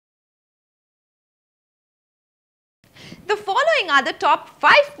The following are the top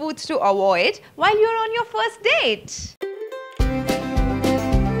 5 foods to avoid while you're on your first date.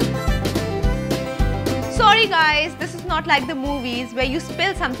 Sorry guys, this is not like the movies where you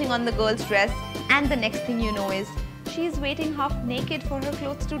spill something on the girl's dress and the next thing you know is she's waiting half naked for her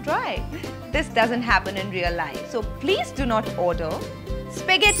clothes to dry. This doesn't happen in real life, so please do not order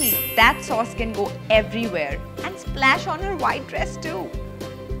spaghetti. That sauce can go everywhere and splash on her white dress too.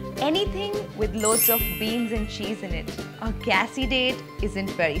 Anything with loads of beans and cheese in it. A gassy date isn't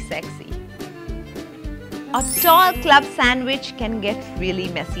very sexy. A tall club sandwich can get really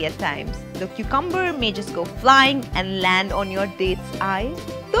messy at times. The cucumber may just go flying and land on your date's eye.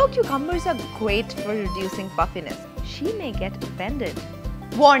 Though cucumbers are great for reducing puffiness, she may get offended.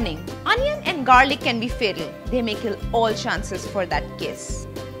 Warning! Onion and garlic can be fatal. They may kill all chances for that kiss.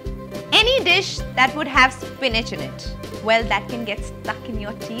 Any dish that would have spinach in it, well, that can get stuck in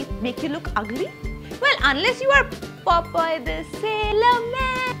your teeth, make you look ugly. Well, unless you are Popeye the Sailor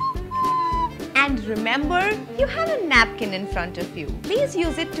Man. And remember, you have a napkin in front of you. Please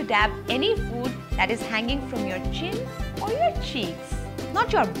use it to dab any food that is hanging from your chin or your cheeks.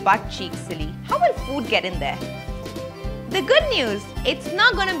 Not your butt cheeks, silly. How will food get in there? The good news, it's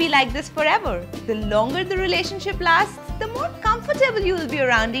not going to be like this forever. The longer the relationship lasts, the more comfortable you will be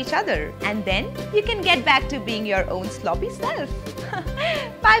around each other. And then you can get back to being your own sloppy self.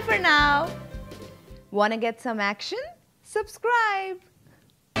 Bye for now. Wanna get some action? Subscribe.